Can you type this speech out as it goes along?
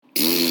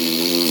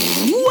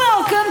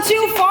to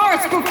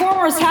Farts,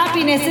 Performers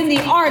Happiness in the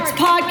Arts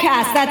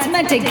podcast that's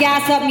meant to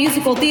gas up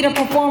musical theater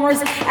performers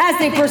as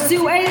they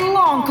pursue a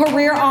long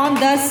career on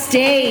the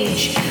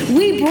stage.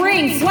 We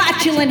bring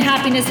flatulent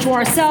happiness to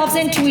ourselves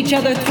and to each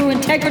other through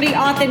integrity,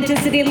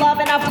 authenticity, love,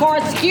 and of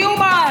course,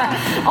 humor.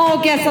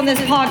 All guests on this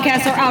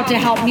podcast are out to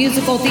help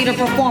musical theater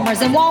performers,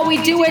 and while we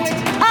do it,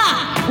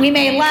 we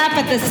may laugh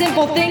at the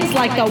simple things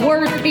like the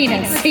word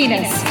penis.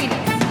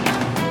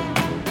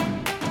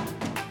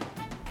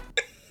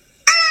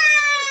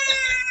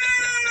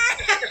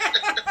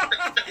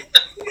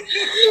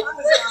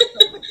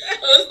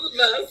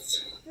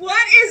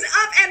 What is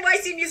up,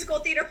 NYC musical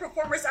theater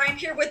performers? I'm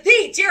here with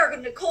the dear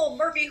Nicole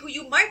Murphy, who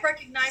you might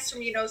recognize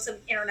from, some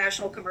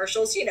international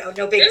commercials.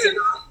 No big deal.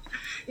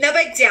 No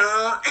big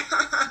deal.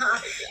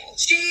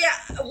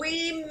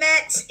 We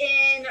met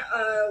in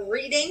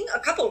a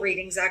couple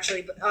readings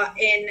actually,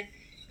 in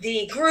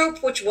the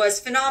group, which was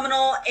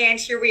phenomenal. And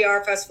here we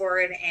are, fast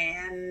forward,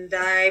 and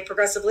I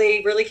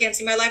progressively really can't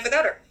see my life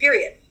without her.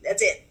 Period.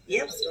 That's it.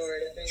 Yep.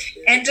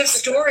 End of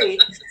story.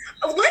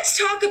 Let's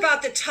talk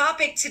about the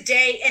topic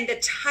today and the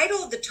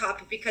title of the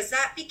topic, because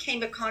that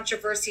became a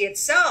controversy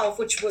itself,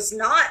 which was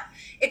not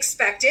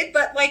expected,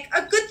 but like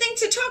a good thing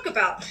to talk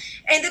about.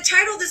 And the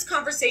title of this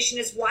conversation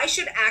is, why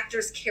should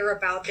actors care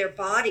about their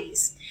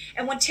bodies?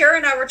 And when Tara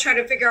and I were trying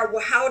to figure out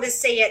how to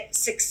say it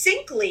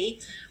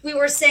succinctly, we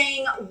were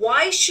saying,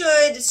 why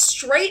should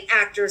straight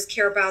actors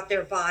care about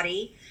their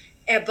bodies,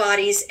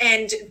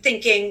 and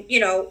thinking,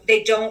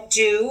 they don't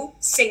do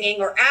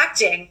singing or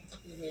acting.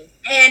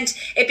 And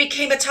it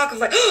became a talk of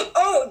like,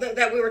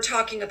 that we were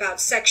talking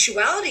about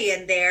sexuality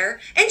in there,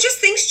 and just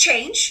things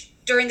change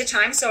during the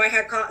time. So I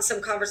had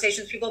some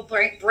conversations, people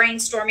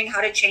brainstorming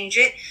how to change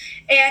it.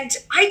 And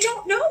I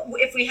don't know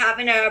if we have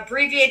an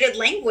abbreviated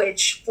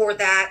language for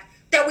that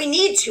we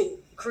need to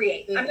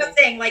create. I'm not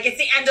saying like it's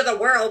the end of the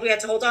world, we have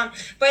to hold on,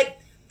 but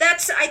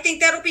I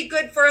think that'll be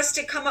good for us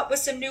to come up with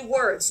some new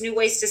words, new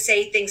ways to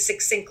say things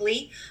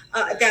succinctly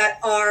that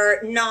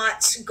are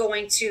not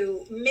going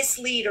to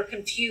mislead or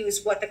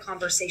confuse what the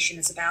conversation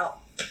is about.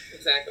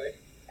 Exactly.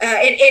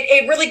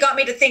 It really got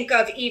me to think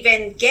of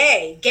even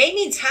gay. Gay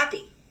means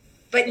happy.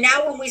 But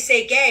now when we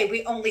say gay,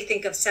 we only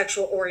think of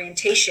sexual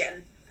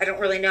orientation. I don't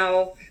really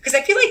know. Because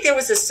I feel like there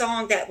was a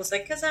song that was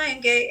like, 'cause I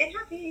am gay and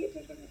happy.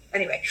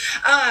 Anyway,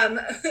 I'm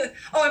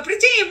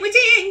pretty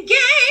and gay.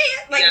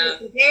 Like,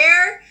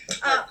 there.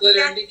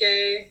 Glitter and be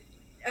gay.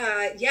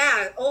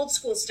 Yeah, old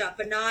school stuff,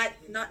 but not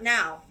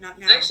now. Not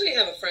now. I actually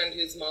have a friend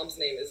whose mom's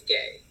name is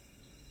Gay.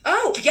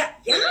 Oh, yeah.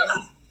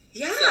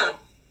 So.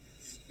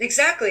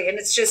 Exactly. And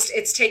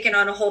it's taken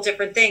on a whole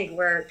different thing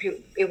where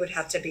it would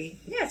have to be.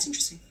 Yeah, it's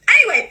interesting.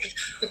 Anyway,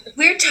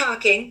 we're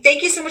talking.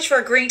 Thank you so much for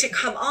agreeing to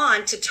come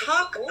on to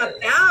talk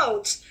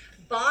about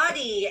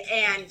body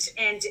and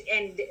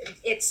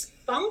its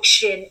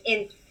function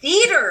in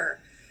theater.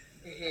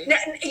 Now,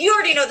 you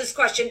already know this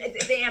question,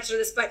 the answer to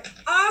this, but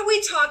are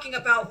we talking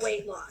about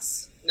weight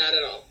loss? Not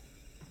at all.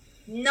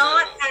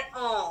 Not at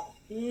all.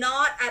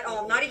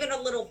 Not even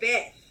a little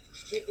bit.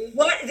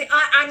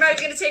 I'm not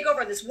going to take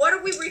over on this. What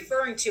are we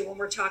referring to when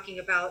we're talking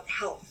about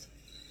health?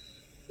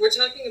 We're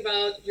talking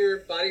about your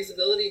body's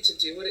ability to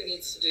do what it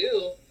needs to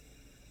do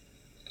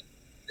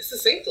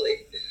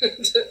succinctly.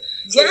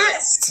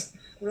 Yes.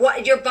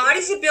 What your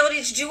body's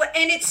ability to do it,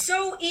 and it's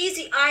so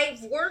easy.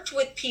 I've worked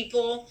with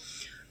people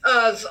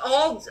of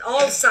all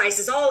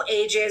sizes, all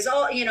ages,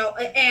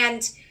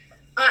 and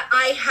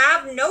I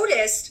have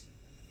noticed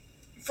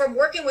from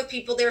working with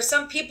people, there are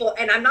some people,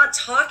 and I'm not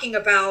talking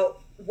about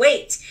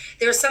weight.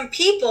 There are some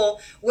people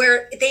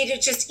where they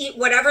just eat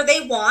whatever they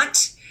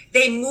want.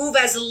 They move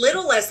as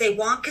little as they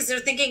want because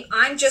they're thinking,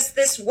 I'm just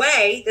this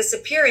way, this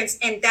appearance,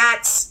 and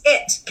that's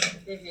it.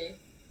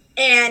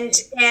 And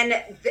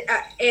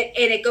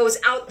it goes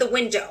out the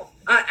window.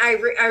 I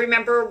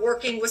remember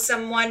working with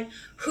someone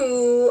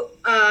who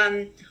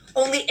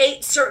only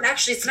ate certain,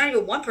 actually it's not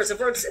even one person,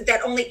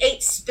 that only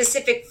ate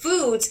specific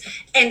foods,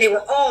 and they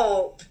were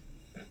all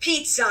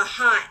Pizza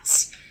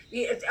Hut,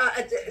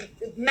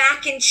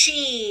 mac and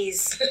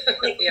cheese,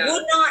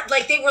 would not,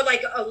 like they were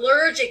like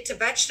allergic to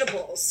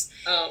vegetables,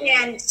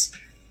 and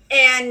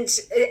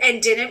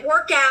didn't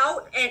work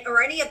out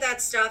or any of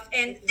that stuff.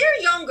 And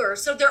they're younger,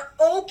 so they're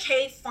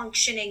okay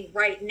functioning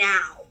right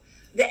now.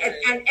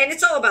 And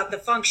it's all about the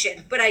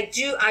function, but I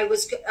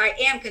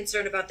am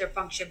concerned about their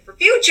function for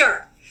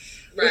future,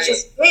 which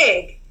is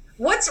big.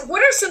 What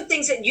are some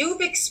things that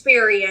you've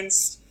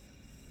experienced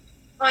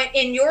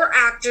in your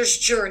actor's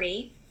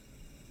journey?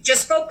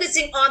 Just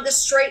focusing on the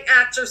straight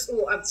actors.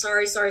 Oh, I'm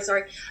sorry.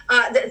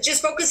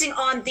 Just focusing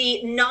on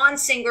the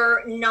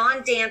non-singer,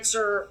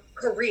 non-dancer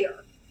career.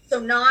 So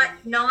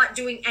not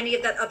doing any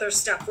of that other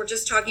stuff. We're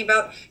just talking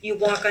about you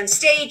walk on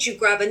stage, you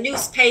grab a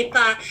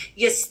newspaper,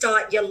 you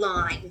start your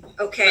line.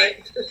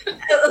 Okay.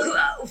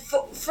 Right.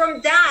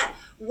 From that,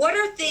 what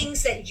are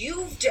things that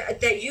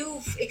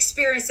you've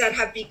experienced that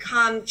have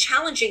become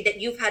challenging that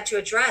you've had to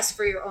address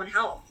for your own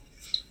health?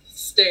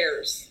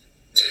 Stairs.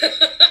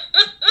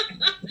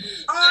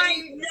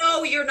 I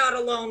know you're not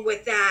alone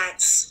with that.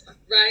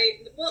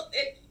 Right. Well,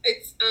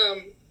 it's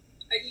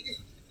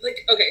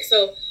Okay,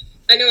 so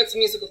I know it's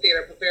musical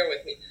theater, but bear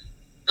with me.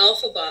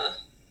 Elphaba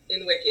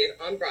in Wicked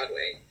on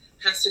Broadway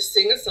has to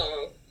sing a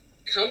song,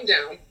 come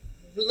down,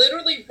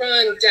 literally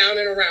run down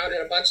and around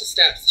in a bunch of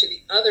steps to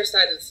the other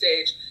side of the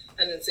stage,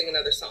 and then sing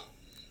another song.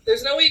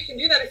 There's no way you can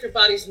do that if your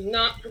body's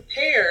not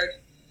prepared.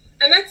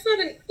 And that's not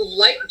a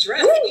light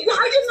dress. Ooh, well,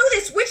 I didn't know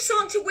this. Which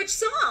song to which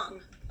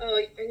song? Oh,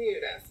 I knew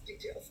you'd ask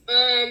details.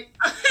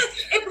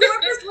 If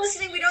whoever's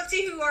listening, we don't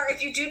see who are.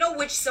 If you do know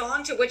which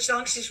song to which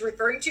song she's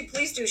referring to,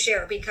 please do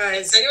share,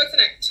 because I know it's in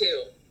Act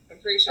 2. I'm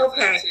pretty sure it's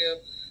Act 2.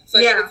 So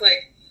I think it's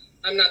like,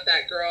 I'm not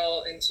that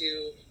girl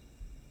into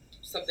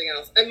something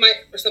else. I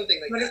might, or something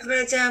like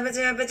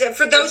that.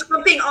 For those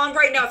jumping on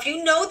right now, if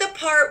you know the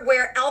part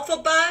where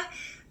Elphaba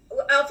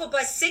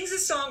sings a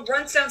song,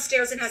 runs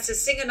downstairs, and has to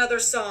sing another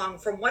song,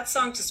 from what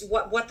song to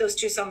what those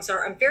two songs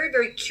are, I'm very,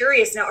 very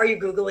curious now. Are you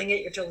Googling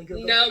it? You're totally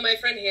Googling it. No, my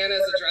friend Hannah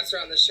is a dresser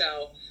on the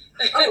show.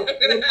 Oh, I'm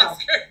going to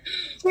ask her.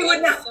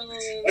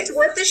 It's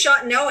worth a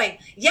shot knowing.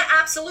 Yeah,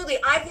 absolutely.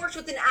 I've worked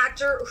with an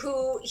actor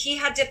who he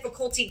had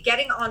difficulty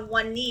getting on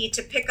one knee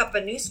to pick up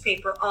a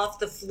newspaper off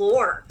the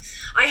floor.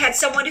 I had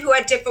someone who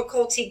had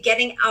difficulty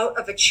getting out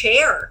of a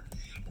chair.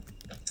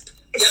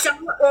 Yeah.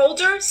 Some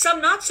older,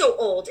 some not so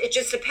old. It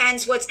just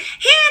depends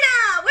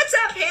Hannah! What's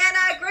up,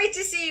 Hannah? Great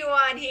to see you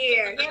on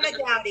here. Hannah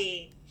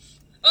Dowdy.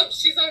 Oh,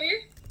 she's on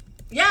here?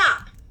 Yeah.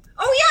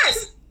 Oh,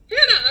 yes.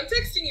 Hannah, I'm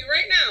texting you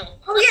right now.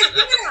 Oh, yeah,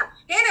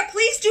 Hannah,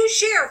 please do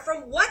share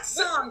from what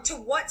song to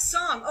what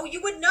song. Oh,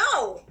 you would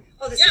know.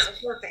 Oh, this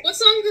is perfect. What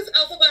song does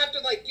Elphaba have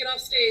to, get off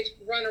stage,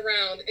 run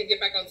around, and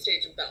get back on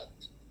stage and belt?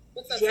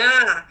 What's that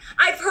song?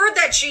 I've heard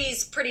that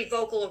she's pretty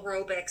vocal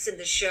aerobics in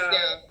the show.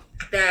 Yeah.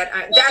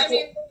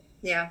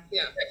 Yeah.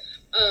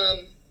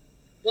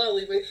 While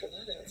we wait for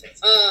that answer.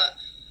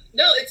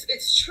 No,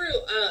 it's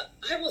true.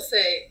 I will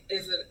say,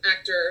 as an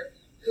actor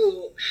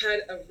who had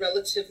a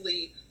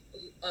relatively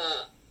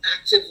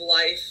active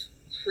life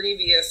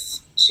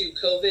previous to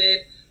COVID,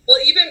 well,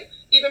 even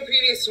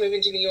previous to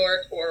moving to New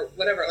York or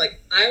whatever,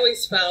 I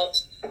always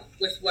felt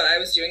with what I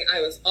was doing,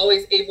 I was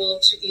always able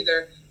to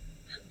either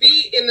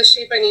be in the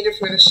shape I needed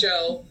for the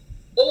show,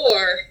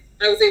 or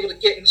I was able to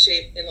get in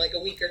shape in a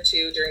week or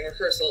two during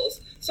rehearsals.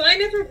 So I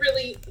never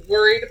really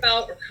worried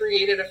about or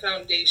created a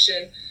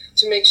foundation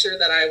to make sure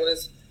that I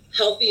was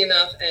healthy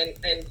enough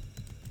and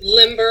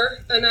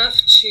limber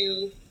enough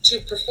to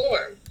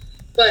perform.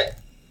 But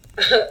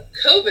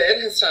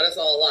COVID has taught us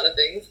all a lot of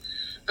things.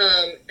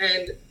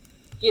 And,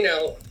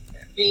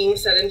 being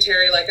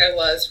sedentary like I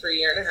was for a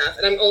year and a half,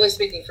 and I'm only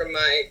speaking from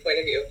my point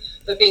of view,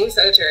 but being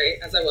sedentary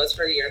as I was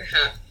for a year and a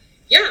half,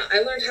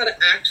 I learned how to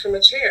act from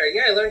a chair.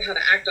 I learned how to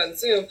act on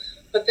Zoom.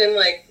 But then,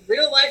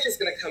 real life is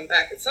going to come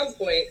back at some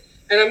point,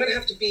 and I'm going to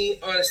have to be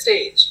on a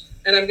stage,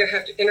 and I'm going to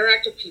have to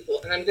interact with people,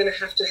 and I'm going to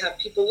have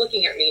people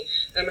looking at me,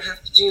 and I'm going to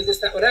have to do this,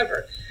 that,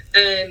 whatever.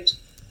 And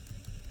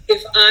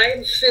if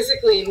I'm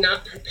physically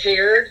not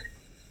prepared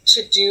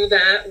to do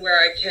that, where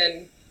I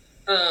can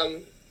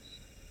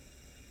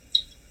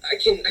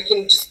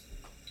just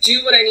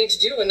do what I need to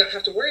do and not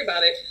have to worry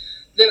about it,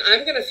 then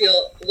I'm going to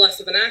feel less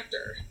of an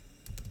actor.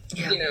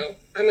 Yeah.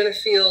 I'm going to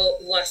feel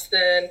less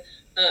than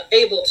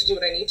able to do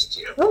what I need to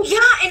do. Well, yeah,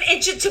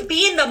 and to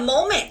be in the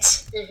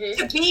moment,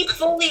 to be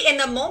fully in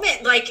the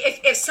moment.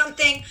 If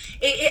something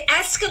it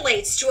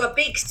escalates to a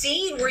big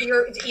scene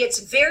where it's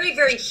very,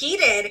 very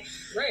heated.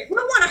 Right. You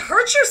don't want to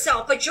hurt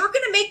yourself, but you're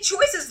going to make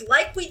choices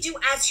like we do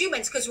as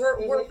humans, because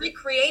we're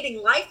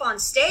recreating life on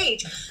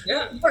stage.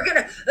 Yeah. We're going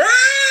to,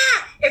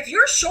 if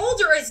your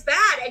shoulder is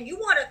bad and you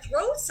want to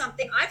throw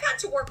something, I've had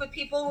to work with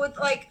people with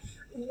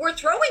where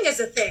throwing is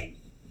a thing.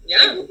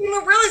 Yeah. And we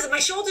didn't realize that my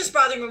shoulder's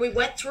bothering me. We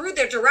went through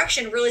their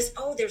direction and realized,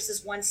 there's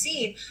this one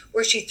scene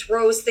where she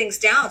throws things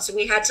down. So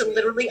we had to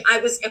literally, I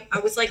was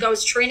like I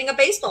was training a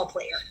baseball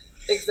player.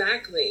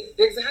 Exactly.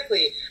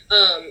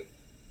 I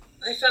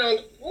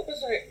found, what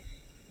was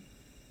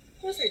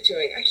I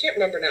doing? I can't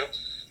remember now.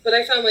 But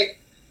I found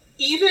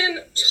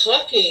even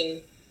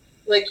talking,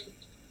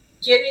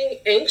 getting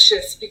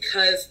anxious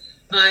because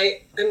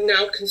I am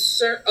now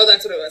concerned. Oh,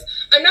 that's what it was.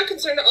 I'm now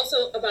concerned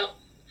also about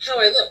how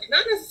I look.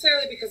 Not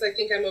necessarily because I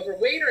think I'm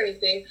overweight or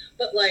anything,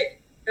 but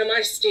am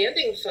I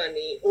standing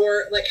funny?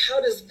 Or how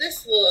does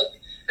this look?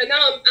 And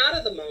now I'm out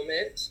of the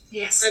moment.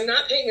 Yes. I'm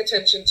not paying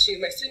attention to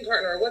my scene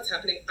partner or what's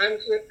happening. I'm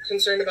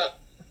concerned about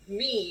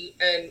me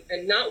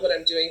and not what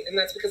I'm doing. And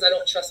that's because I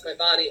don't trust my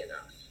body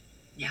enough.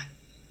 Yeah.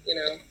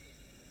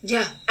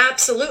 Yeah,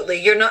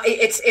 absolutely. You're not,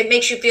 it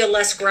makes you feel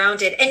less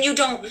grounded, and you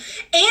don't, and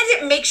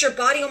it makes your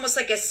body almost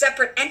like a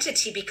separate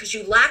entity because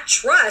you lack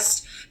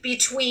trust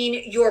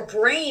between your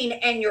brain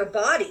and your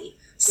body.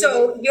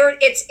 So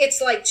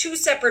it's like two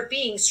separate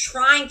beings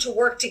trying to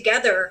work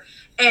together,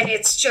 and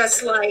it's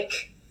just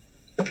like,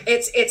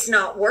 it's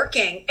not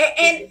working.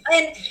 And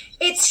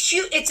it's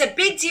huge. It's a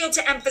big deal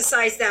to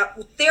emphasize that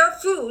there are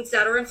foods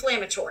that are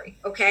inflammatory.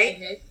 Okay.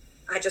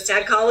 Mm-hmm. I just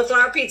had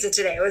cauliflower pizza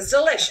today. It was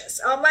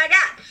delicious. Oh my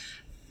God.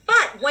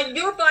 But when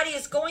your body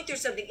is going through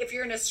something, if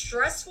you're in a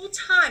stressful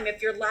time,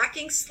 if you're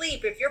lacking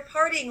sleep, if you're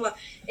partying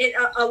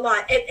a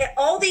lot,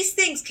 all these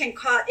things can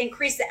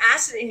increase the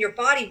acid in your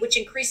body, which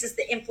increases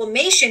the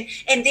inflammation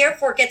and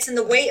therefore gets in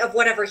the way of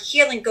whatever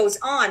healing goes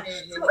on.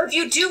 So if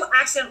you do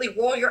accidentally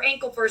roll your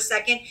ankle for a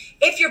second,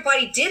 if your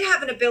body did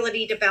have an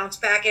ability to bounce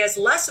back, it has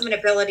less of an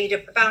ability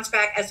to bounce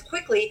back as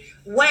quickly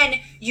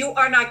when you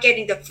are not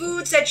getting the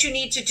foods that you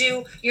need to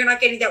do. You're not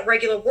getting that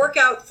regular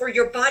workout for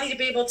your body to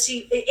be able to,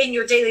 in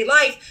your daily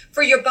life,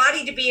 for your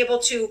body to be able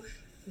to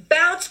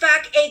bounce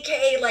back,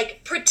 aka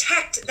like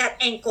protect that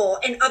ankle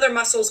and other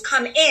muscles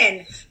come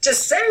in to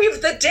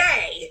save the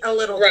day a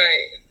little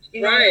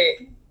bit.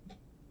 Right.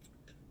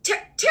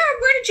 Tara,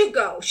 where did you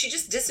go? She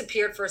just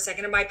disappeared for a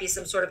second. It might be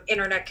some sort of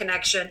internet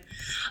connection.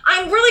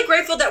 I'm really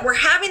grateful that we're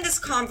having this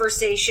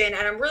conversation,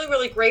 and I'm really,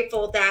 really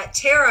grateful that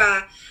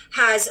Tara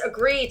has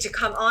agreed to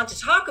come on to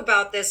talk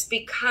about this,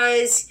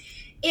 because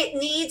it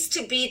needs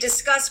to be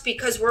discussed,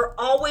 because we're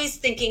always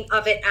thinking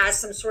of it as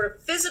some sort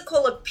of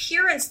physical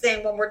appearance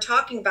thing when we're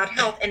talking about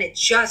health, and it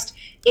just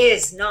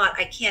is not.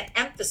 I can't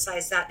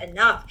emphasize that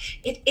enough.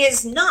 It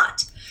is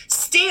not.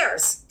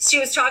 Stairs. She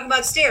was talking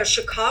about stairs.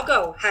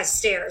 Chicago has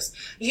stairs.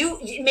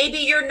 Maybe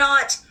you're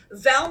not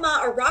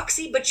Velma or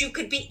Roxy, but you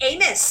could be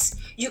Amos.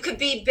 You could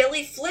be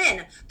Billy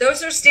Flynn.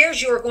 Those are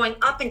stairs you are going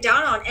up and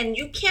down on, and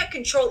you can't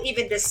control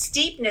even the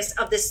steepness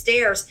of the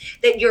stairs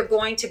that you're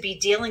going to be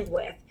dealing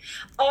with.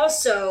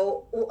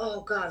 Also,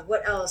 oh God,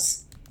 what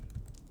else?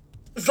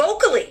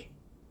 Vocally.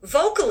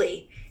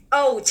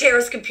 Oh,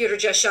 Tara's computer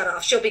just shut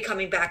off. She'll be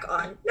coming back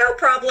on. No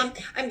problem.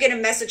 I'm going to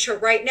message her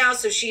right now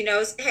so she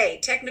knows, hey,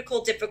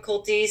 technical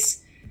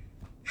difficulties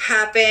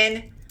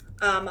happen.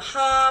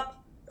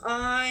 Hop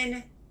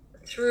on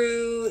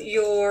through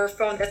your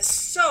phone. That's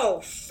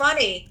so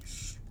funny.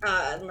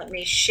 Let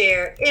me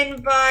share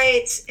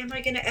invites. Am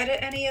I going to edit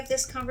any of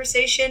this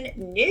conversation?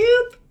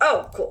 Nope.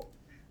 Oh, cool.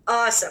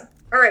 Awesome.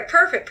 All right.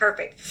 Perfect.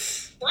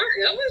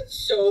 Sorry, that was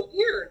so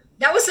weird.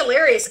 That was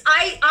hilarious.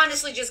 I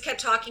honestly just kept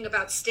talking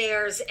about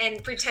stairs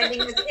and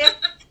pretending as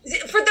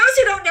if, for those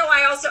who don't know,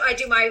 I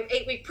do my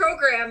 8-week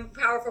program,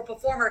 Powerful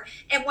Performer.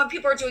 And when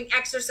people are doing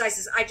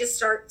exercises, I just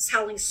start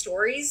telling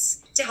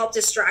stories to help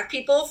distract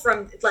people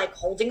from like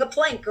holding a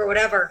plank or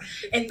whatever.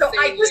 And so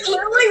I just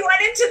literally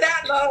went into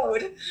that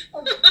mode.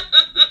 But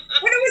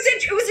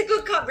it was a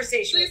good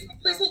conversation.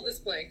 Please hold this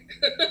plank.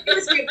 It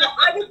was good.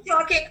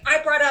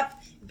 I brought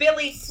up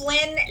Billy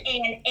Flynn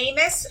and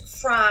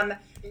Amos from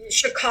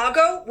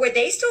Chicago, where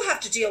they still have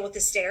to deal with the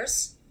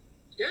stairs.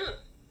 Yeah.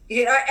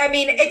 You know, I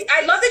mean,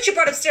 I love that you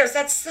brought up stairs.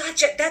 That's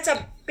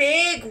a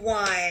big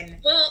one.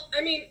 Well,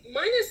 I mean,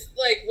 mine is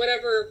like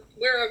wherever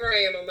I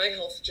am on my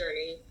health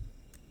journey,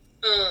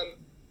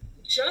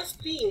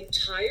 just being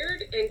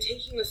tired and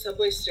taking the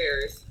subway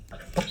stairs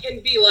can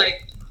be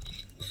like,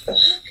 fuck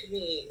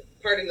me,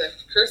 pardon the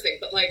cursing,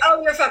 but like,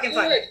 oh, you're fucking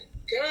fine. Good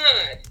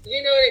God,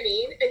 you know what I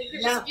mean? And you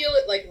can just feel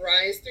it like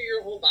rise through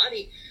your whole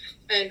body.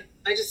 And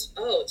I just,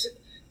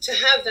 to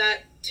have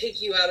that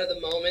take you out of the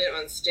moment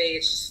on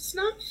stage, it's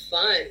not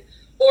fun.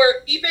 Or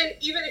even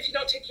if you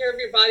don't take care of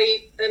your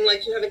body and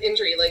like you have an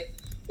injury, like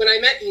when I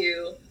met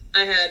you,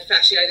 I had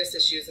fasciitis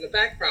issues and a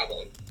back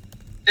problem.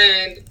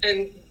 And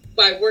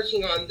by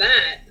working on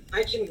that,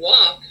 I can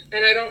walk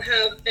and I don't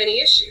have any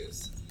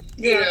issues.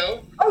 Yeah. You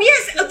know? Oh,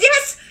 yes,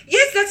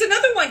 that's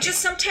another one.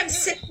 Just sometimes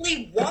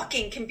simply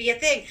walking can be a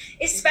thing,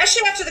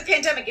 especially after the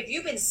pandemic. If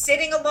you've been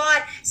sitting a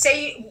lot,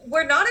 say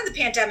we're not in the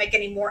pandemic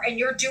anymore and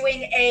you're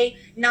doing a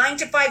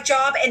 9-to-5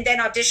 job and then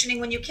auditioning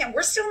when you can,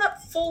 we're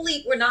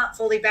not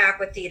fully back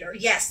with theater.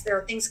 Yes, there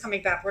are things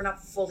coming back. We're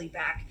not fully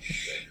back.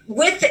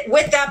 With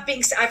that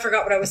being said, I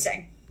forgot what I was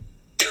saying.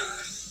 I'm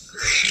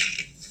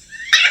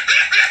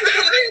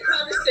having a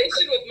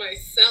conversation with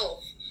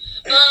myself.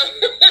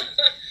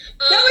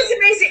 That was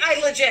amazing. I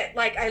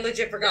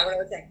legit forgot what I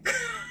was saying.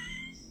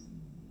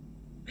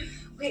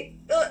 Wait.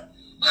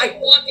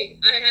 Walking.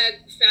 I had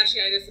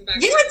fasciitis and back.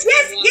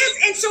 Yes.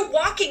 And so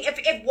walking,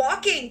 if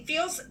walking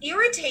feels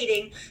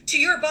irritating to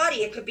your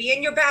body, it could be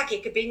in your back,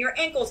 it could be in your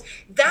ankles,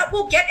 that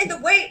will get in the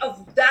way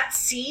of that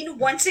scene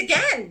once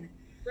again.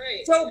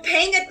 Right. So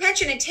paying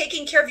attention and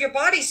taking care of your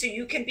body so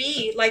you can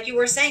be, like you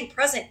were saying,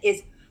 present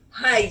is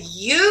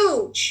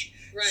huge.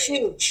 Right.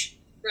 Huge.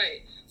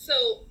 Right.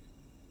 So,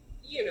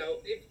 you know,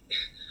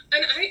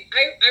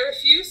 I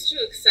refuse to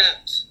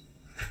accept,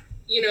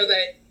 you know,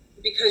 that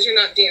because you're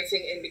not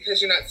dancing and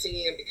because you're not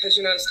singing and because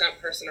you're not a stunt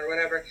person or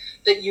whatever,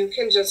 that you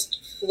can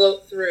just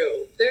float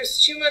through. There's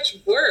too much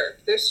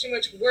work. There's too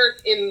much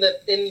work in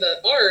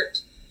the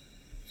art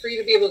for you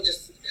to be able to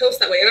just coast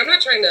that way. And I'm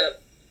not trying to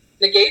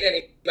negate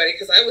anybody,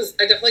 because I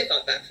definitely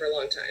thought that for a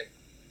long time.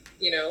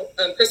 You know,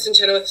 Kristen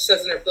Chenoweth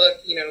says in her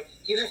book, you know,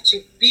 you have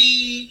to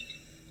be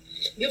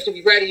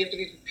ready, you have to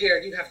be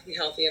prepared, you have to be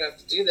healthy enough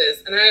to do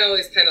this. And I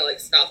always kind of like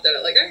scoffed at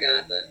it, like, I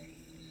got that.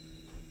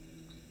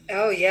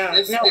 Oh yeah,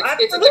 it's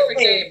absolutely. It's a different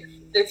game.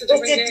 It's a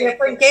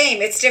different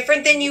game. It's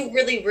different than you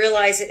really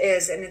realize it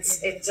is, and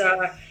it's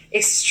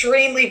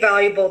extremely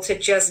valuable to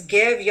just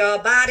give your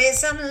body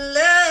some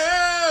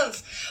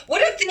love.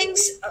 What are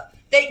things?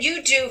 that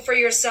you do for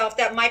yourself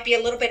that might be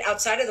a little bit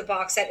outside of the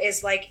box that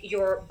is like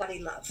your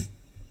buddy love?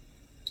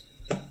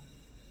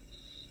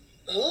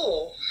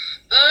 Oh,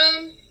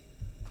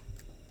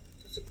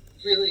 that's a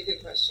really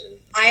good question.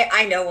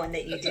 I know one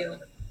that you do.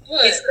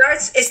 What?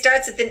 It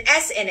starts with an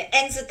S and it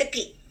ends with a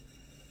P.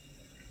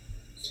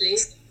 Sleep?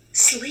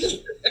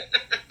 Sleep.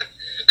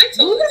 I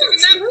totally took a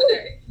nap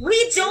today.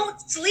 We don't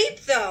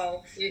sleep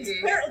though.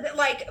 Mm-hmm.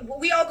 Like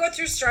we all go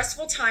through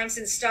stressful times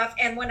and stuff.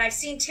 And when I've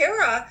seen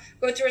Tara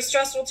go through a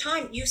stressful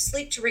time, you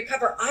sleep to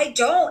recover. I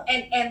don't.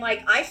 And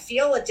like I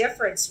feel a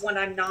difference when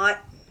I'm not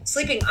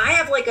sleeping. I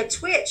have like a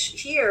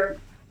twitch here,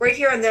 right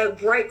here in the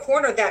right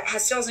corner that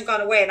still hasn't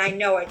gone away. And I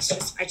know I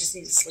just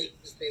need to sleep.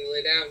 Just need to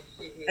lay down.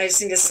 Mm-hmm. I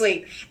just need to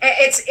sleep.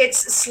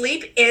 It's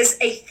sleep is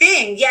a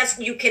thing. Yes,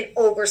 you can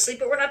oversleep,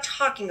 but we're not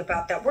talking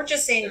about that. We're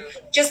just saying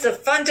just the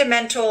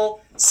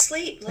fundamental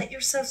sleep. Let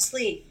yourself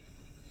sleep.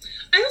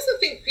 I also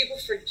think people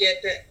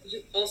forget that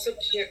you also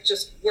can't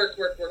just work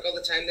all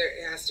the time.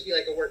 There has to be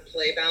like a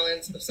work-play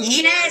balance of some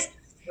Yes. sort,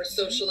 or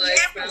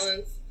socialized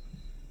balance.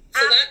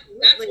 So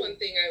that's one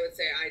thing I would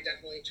say I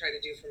definitely try to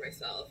do for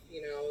myself,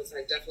 is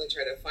I definitely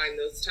try to find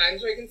those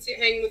times where I can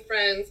hang with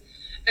friends.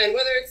 And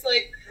whether it's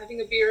like having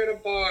a beer at a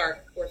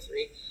bar or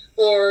 3,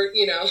 or,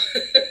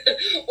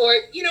 or,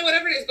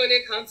 whatever it is, going to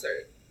a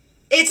concert.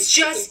 It's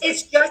just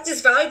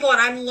as valuable. And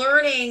I'm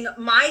learning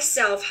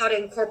myself how to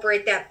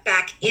incorporate that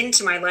back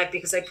into my life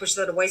because I pushed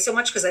that away so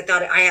much because I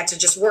thought I had to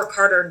just work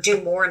harder and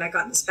do more. And I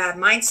got in this bad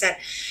mindset.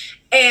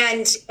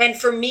 And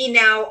for me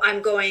now,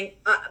 I'm going,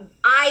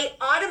 I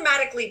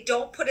automatically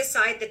don't put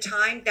aside the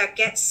time that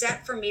gets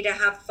set for me to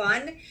have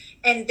fun.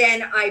 And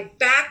then I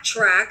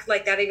backtrack,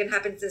 like that even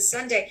happens this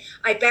Sunday.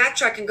 I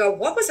backtrack and go,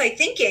 what was I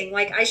thinking?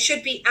 Like I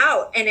should be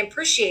out and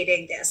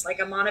appreciating this.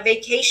 Like I'm on a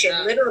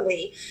vacation,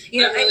 literally.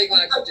 I'm really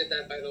glad you did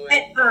that, by the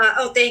way.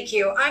 Oh, thank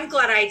you. I'm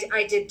glad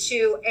I did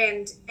too.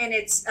 And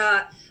it's,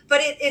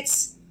 but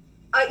it's,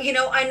 I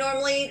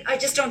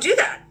just don't do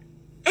that.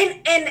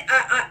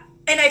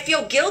 And I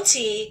feel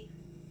guilty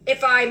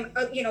if I'm,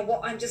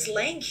 I'm just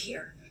laying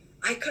here.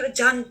 I could have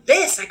done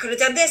this. I could have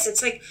done this.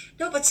 It's like,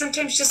 no, but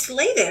sometimes just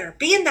lay there,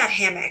 be in that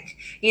hammock,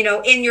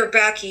 in your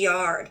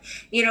backyard,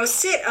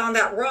 sit on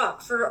that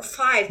rock for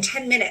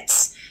 5-10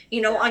 minutes,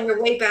 on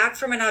your way back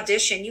from an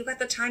audition. You got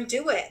the time,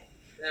 do it.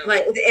 Yeah.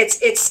 Like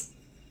it's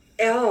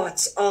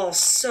all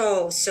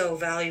so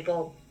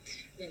valuable.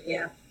 Mm-hmm.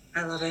 Yeah.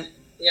 I love it.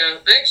 Yeah.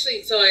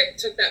 So I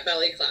took that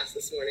ballet class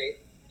this morning.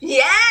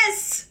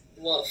 Yes.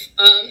 Woof.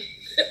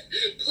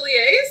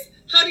 Plies?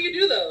 How do you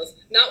do those?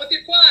 Not with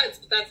your quads,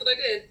 but that's what I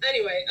did.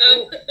 Anyway,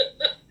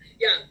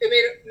 yeah,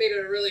 it made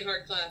it a really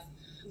hard class.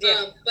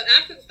 Yeah. But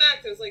after the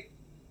fact, I was like,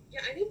 yeah,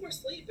 I need more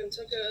sleep, and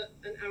took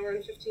an hour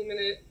and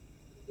 15-minute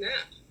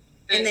nap.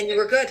 And then you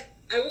were good.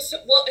 I was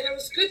and I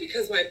was good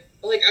because I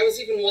was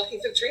even walking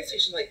to the train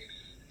station, like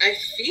I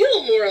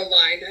feel more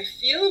aligned, I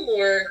feel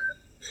more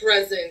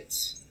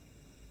present,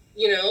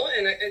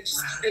 and I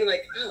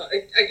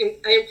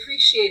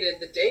appreciaed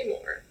the day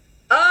more.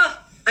 I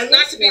love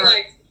not to be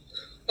like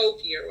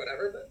hokey or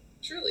whatever, but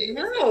truly.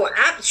 No,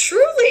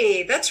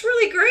 truly. That's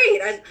really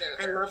great.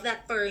 I love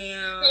that for you.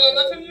 I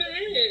love me.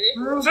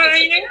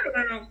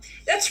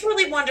 That's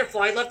really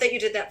wonderful. I love that you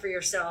did that for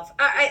yourself.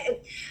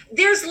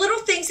 There's little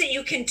things that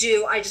you can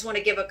do. I just want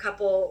to give a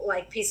couple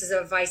pieces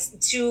of advice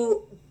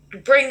to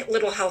bring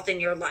little health in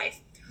your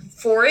life.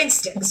 For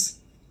instance,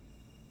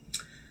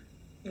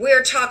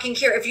 we're talking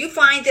here. If you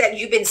find that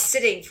you've been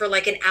sitting for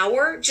an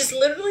hour, just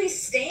literally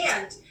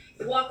stand.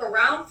 Walk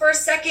around for a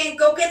second,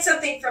 go get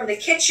something from the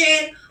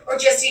kitchen, or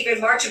just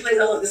even march in place.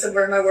 I love this. I'm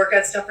wearing my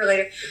workout stuff for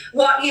later.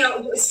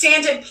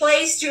 Stand in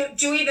place,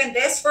 do even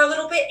this for a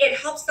little bit. It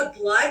helps the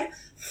blood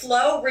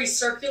flow,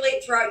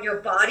 recirculate throughout your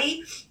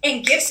body,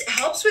 and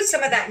helps with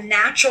some of that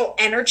natural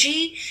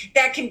energy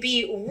that can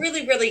be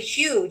really, really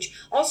huge.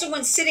 Also,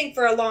 when sitting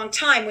for a long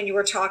time, when you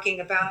were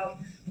talking about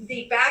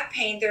the back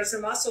pain, there's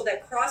a muscle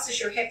that crosses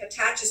your hip,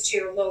 attaches to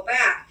your low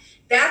back.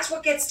 That's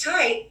what gets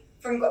tight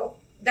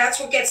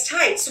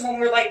So when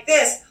we're like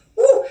this,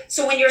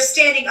 so when you're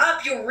standing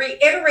up, you're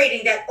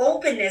reiterating that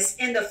openness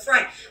in the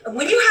front. And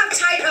when you have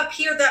tight up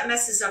here, that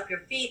messes up your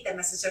feet, that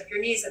messes up your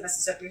knees, that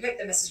messes up your hip,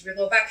 that messes up your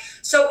low back.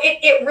 So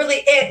it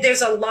really,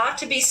 there's a lot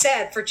to be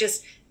said for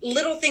just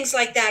little things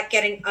like that,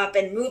 getting up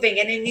and moving.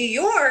 And in New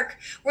York,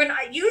 we're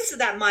not used to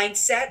that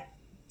mindset,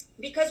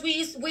 because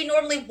we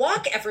normally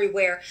walk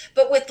everywhere,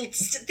 but with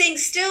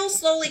things still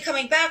slowly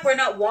coming back,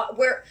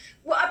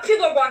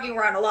 people are walking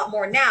around a lot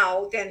more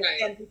now than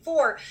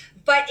before.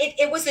 But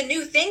it was a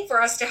new thing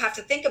for us to have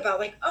to think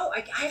about,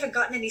 I haven't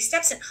gotten any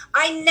steps in.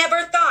 I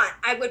never thought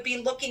I would be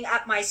looking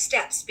at my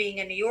steps being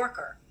a New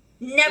Yorker.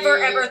 Never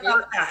ever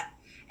thought that.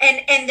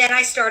 And then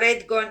I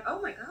started going,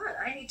 oh my God,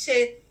 I need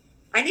to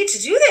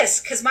do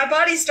this because my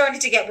body's starting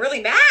to get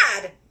really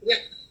mad. Yeah.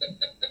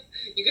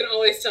 You can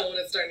always tell when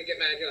it's starting to get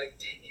mad. You're like,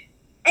 dang it.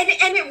 And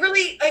it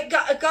really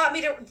got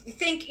me to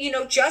think,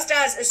 just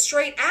as a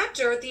straight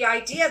actor, the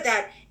idea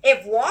that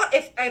if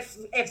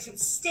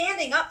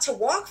standing up to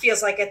walk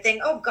feels like a thing,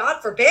 oh God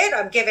forbid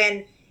I'm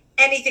given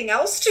anything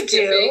else to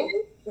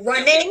do.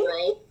 Running,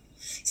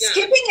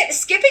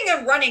 Skipping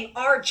and running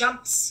are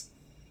jumps.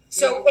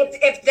 So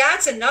if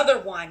that's another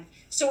one.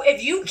 So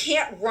if you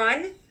can't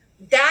run,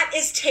 that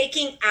is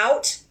taking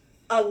out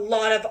a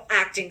lot of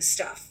acting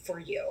stuff for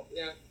you.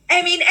 Yeah.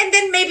 I mean, and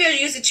then maybe you'll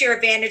use it to your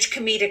advantage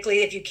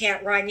comedically if you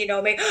can't run,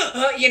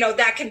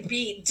 that can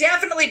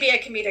definitely be a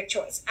comedic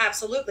choice.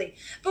 Absolutely.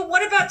 But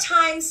what about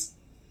times,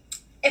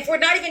 if we're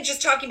not even just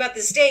talking about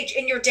the stage,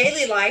 in your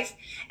daily life,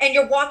 and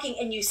you're walking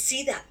and you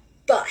see that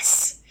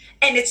bus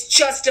and it's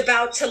just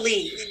about to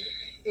leave?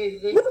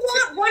 Mm-hmm. We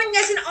want running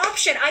as an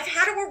option. I've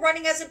had it where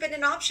running hasn't been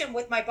an option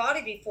with my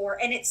body before,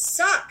 and it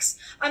sucks.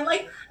 I'm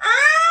like,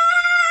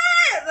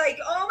 like,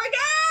 oh my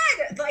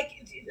God.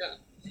 Like, yeah.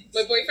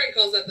 My boyfriend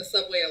calls that the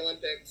Subway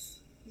Olympics.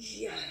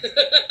 Yeah.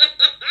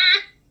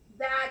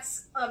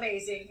 That's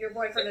amazing. Your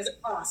boyfriend is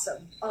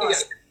awesome. Yeah.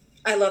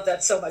 I love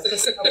that so much. The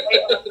Subway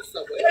Olympics.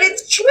 But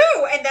it's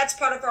true, and that's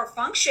part of our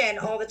function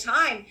all the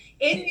time.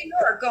 In New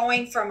York,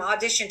 going from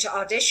audition to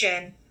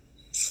audition.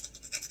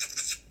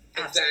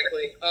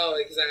 Exactly. Oh,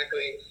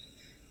 exactly.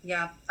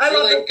 Yeah. I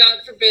love it. God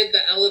forbid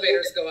the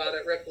elevators go out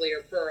at Ripley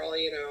or Pearl,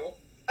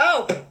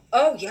 Oh,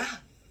 yeah.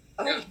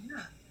 Oh, yeah.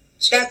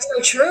 That's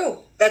so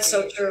true. That's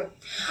so true.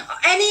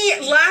 Any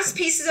last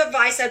pieces of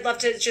advice? I'd love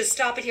to just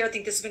stop it here. I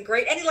think this has been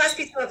great. Any last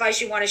piece of advice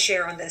you want to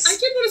share on this? I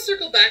did want to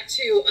circle back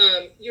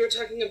to, you were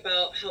talking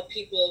about how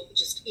people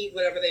just eat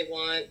whatever they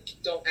want,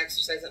 don't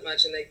exercise that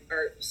much, and they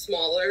are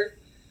smaller.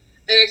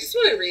 And I just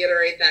want to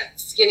reiterate that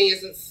skinny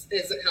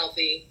isn't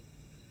healthy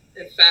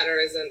and fatter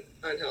isn't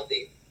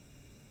unhealthy.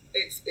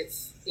 It's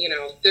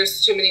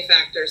there's too many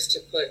factors to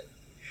put.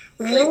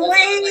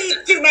 Way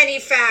too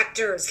many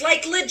factors.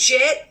 Like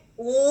legit.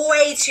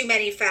 Way too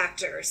many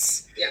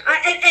factors. Yeah.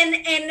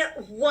 And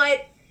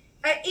what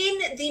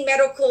in the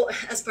medical,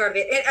 as part of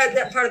it,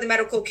 that part of the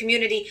medical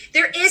community,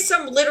 there is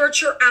some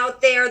literature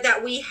out there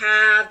that we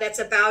have that's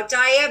about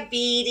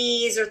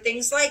diabetes or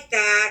things like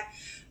that,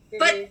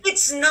 but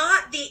it's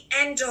not the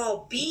end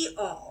all be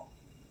all.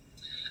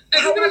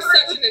 However,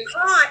 it's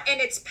taught and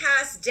it's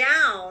passed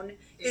down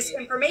this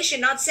information.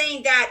 Not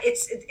saying that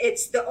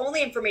it's the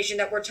only information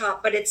that we're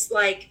taught, but it's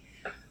like,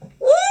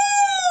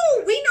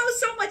 ooh, we know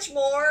so much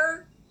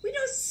more. We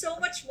know so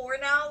much more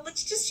now.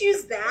 Let's just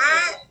use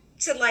that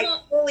to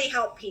fully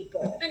help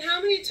people. And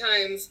how many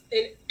times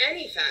in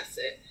any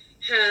facet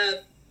have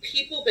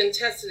people been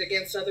tested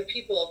against other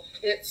people,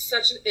 and it's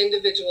such an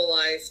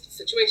individualized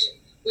situation?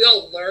 We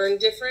all learn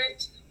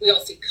different. We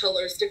all see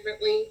colors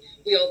differently.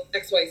 We all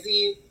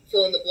XYZ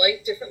fill in the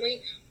blank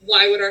differently.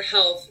 Why would our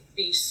health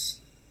be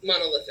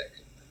monolithic?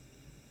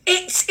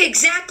 It's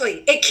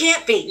exactly. It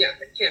can't be. Yeah,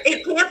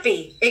 it can't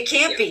be. It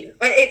can't be.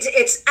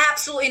 It's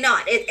absolutely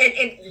not.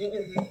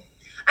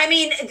 I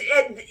mean,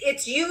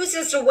 it's used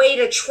as a way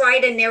to try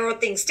to narrow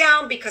things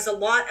down because a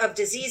lot of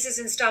diseases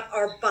and stuff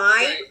are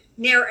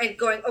narrow and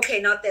going,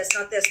 okay, not this,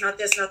 not this, not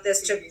this, not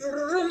this,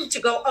 to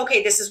go,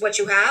 okay, this is what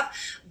you have.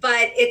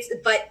 But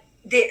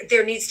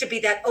there needs to be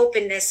that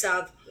openness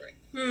of,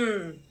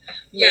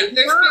 Yeah, there's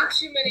been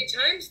too many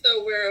times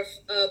though where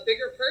a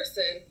bigger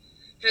person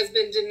has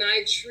been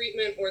denied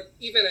treatment or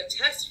even a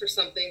test for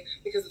something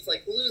because it's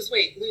like, lose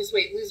weight. And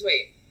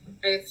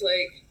it's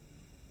like,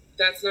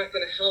 that's not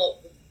going to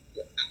help.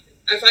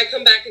 If I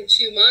come back in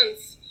 2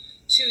 months,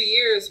 2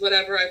 years,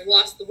 whatever, I've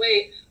lost the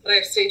weight, but I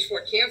have stage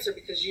 4 cancer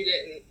because you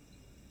didn't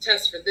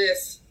test for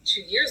this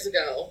 2 years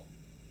ago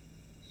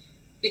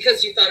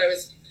because you thought I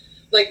was,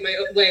 like, my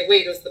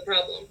weight was the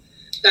problem.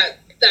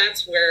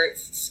 That's where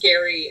it's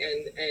scary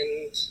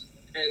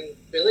and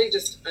really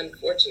just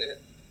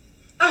unfortunate.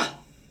 Oh,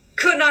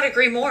 could not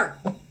agree more.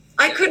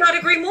 I could not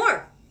agree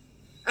more.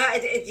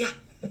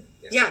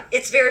 Yeah,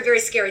 it's very, very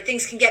scary.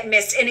 Things can get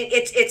missed, and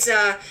it's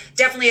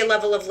definitely a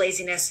level of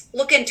laziness.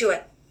 Look into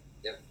it.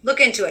 Yeah. Look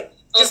into it.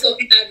 Also,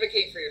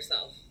 advocate for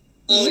yourself.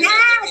 Always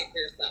advocate for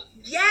yourself.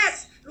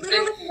 Yes.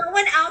 Literally, no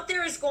one out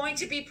there is going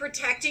to be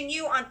protecting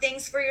you on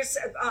things for your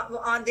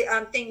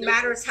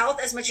matters health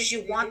as much as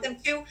you want them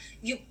to.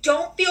 You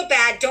don't feel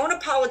bad. Don't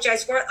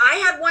apologize for it. I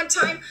had one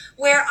time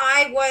where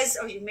I was.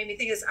 Oh, you made me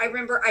think of this. I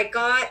remember I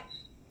got.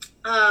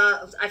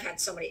 I've had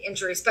so many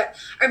injuries, but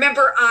I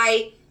remember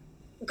I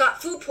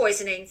got food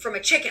poisoning from a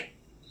chicken.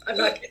 I'm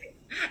not kidding.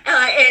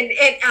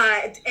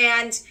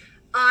 And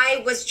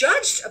I was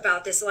judged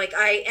about this. Like,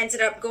 I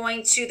ended up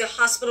going to the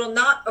hospital.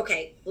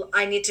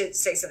 I need to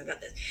say something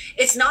about this.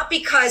 It's not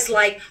because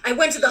I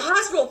went to the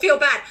hospital, feel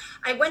bad.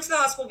 I went to the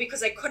hospital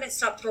because I couldn't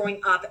stop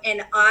throwing up,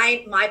 and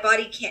my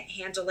body can't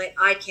handle it.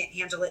 I can't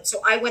handle it.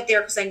 So I went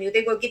there because I knew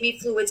they would give me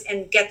fluids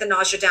and get the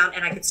nausea down,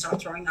 and I could stop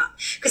throwing up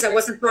because I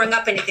wasn't throwing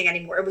up anything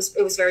anymore. It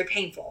was very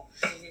painful.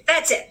 Mm-hmm.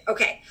 That's it.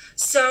 Okay.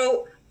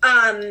 So,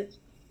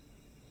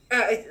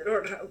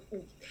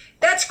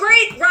 that's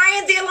great,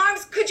 Ryan. The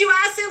alarms. Could you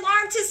ask the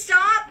alarm to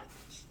stop?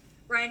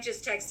 Ryan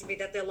just texted me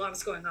that the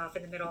alarm's going off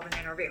in the middle of an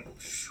interview.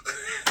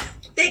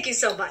 Thank you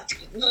so much.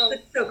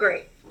 That's so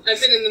great. I've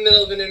been in the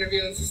middle of an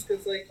interview and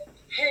Siska's like,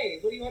 "Hey,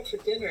 what do you want for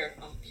dinner?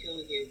 I'll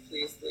kill you.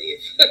 Please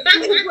leave."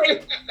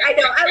 I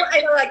know.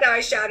 I know. Like how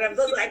I shouted. I'm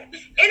just like,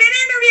 in an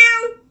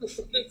interview,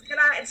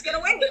 it's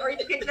gonna win. Or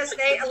you can just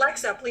say,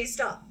 "Alexa, please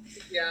stop."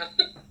 Yeah.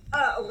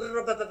 And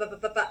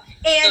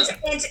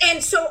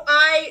so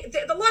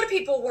a lot of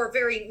people were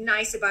very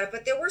nice about it,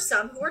 but there were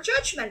some who were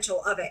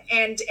judgmental of it,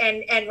 and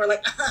were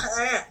like,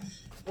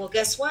 well,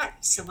 guess what?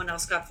 Someone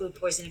else got food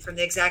poisoning from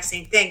the exact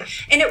same thing,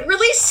 and it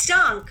really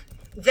stunk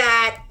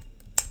that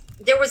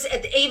there was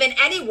even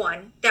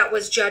anyone that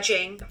was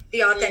judging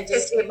the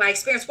authenticity of my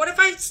experience. What if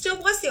I still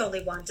was the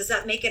only one? Does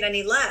that make it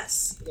any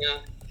less? Yeah.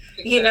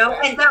 Exactly. You know,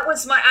 and that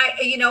was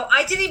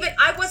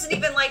I wasn't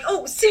even like,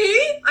 oh,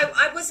 see,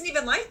 I wasn't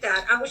even like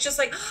that. I was just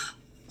like,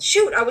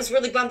 shoot, I was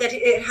really bummed that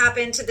it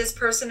happened to this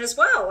person as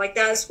well. Like,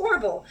 that is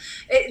horrible.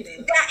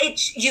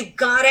 You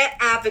gotta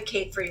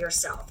advocate for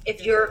yourself.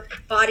 If your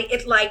body,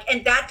 and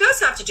that does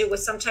have to do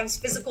with sometimes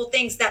physical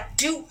things that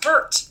do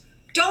hurt.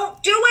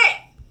 Don't do it.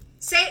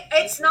 Say,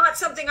 it's not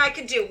something I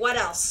can do. What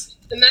else?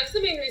 And that's the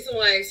main reason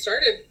why I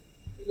started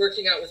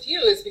working out with you,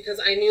 is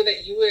because I knew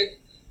that you would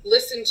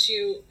listen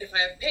to, if I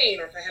have pain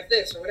or if I have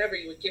this or whatever,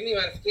 you would give me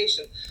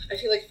modification. I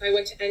feel like if I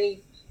went to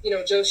any,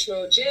 Joe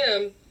Schmo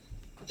gym,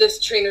 this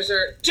trainers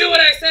are, do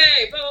what I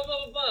say, blah,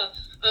 blah, blah,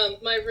 blah.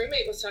 My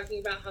roommate was talking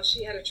about how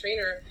she had a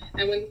trainer,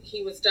 and when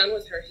he was done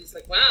with her, he's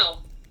like,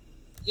 wow,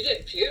 you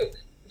didn't puke.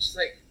 And she's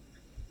like,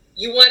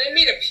 you wanted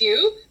me to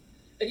puke?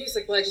 And he's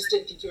like, well, I just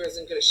didn't think you were as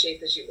in good a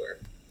shape as you were.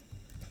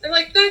 And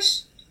like,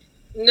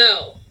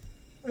 no.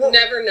 Well,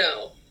 never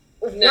no.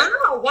 Never.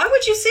 Wow, why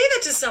would you say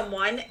that to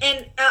someone?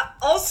 And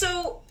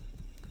also,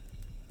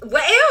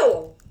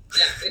 well,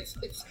 yeah, it's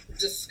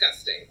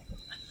disgusting.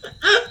 Well,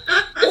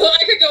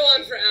 I could go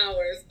on for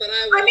hours, but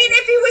I won't. I mean,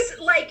 if he was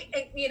like,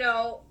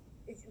 no.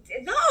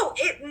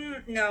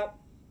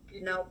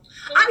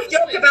 I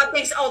joke about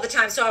things all the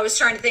time, so I was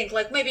trying to think,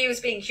 like, maybe he was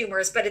being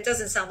humorous, but it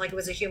doesn't sound like it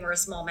was a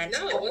humorous moment.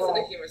 No, it wasn't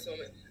a humorous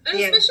moment. And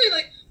especially,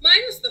 like,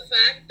 mine was the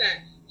fact that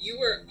you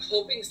were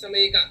hoping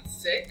somebody got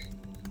sick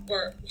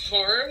or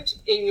harmed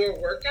in your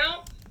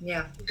workout.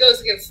 Yeah.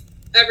 Goes against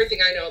everything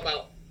I know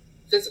about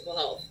physical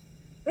health.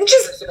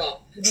 First of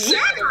all.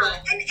 Yeah,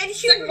 and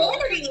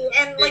humanity,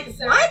 and like,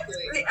 exactly.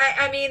 What?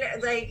 I mean,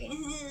 like...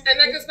 And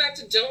that goes back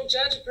to don't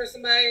judge a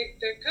person by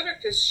their cover,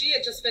 because she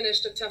had just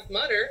finished a Tough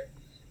Mudder,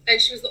 and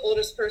she was the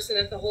oldest person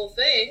at the whole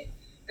thing,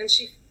 and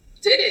she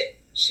did it.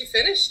 She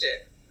finished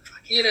it.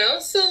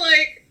 So,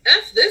 like,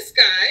 F this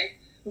guy.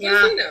 What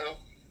does he know?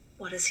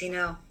 What does he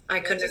know? I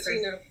couldn't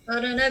agree.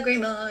 Couldn't agree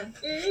more.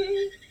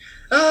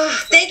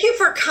 Thank you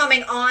for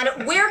coming on.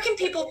 Where can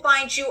people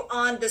find you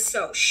on the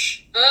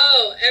soch?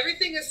 Oh,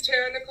 everything is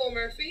Tara Nicole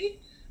Murphy.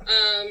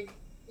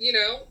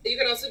 You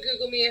can also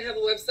Google me. I have a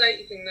website.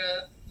 You can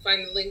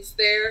find the links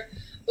there.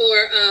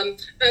 Or I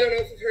don't know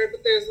if you've heard,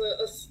 but there's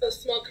a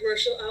small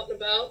commercial out and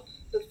about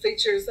that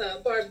features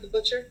Barb the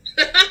Butcher.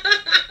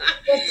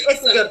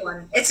 It's a good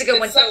one. It's a good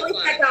one. So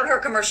definitely check out her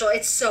commercial.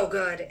 It's so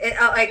good.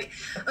 I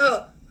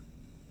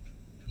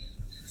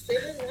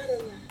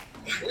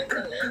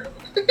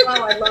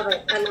love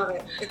it.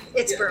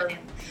 It's brilliant.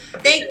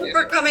 Thank you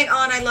for coming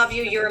on. I love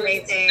you. You're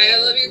amazing. I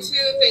love you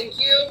too. Thank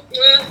you.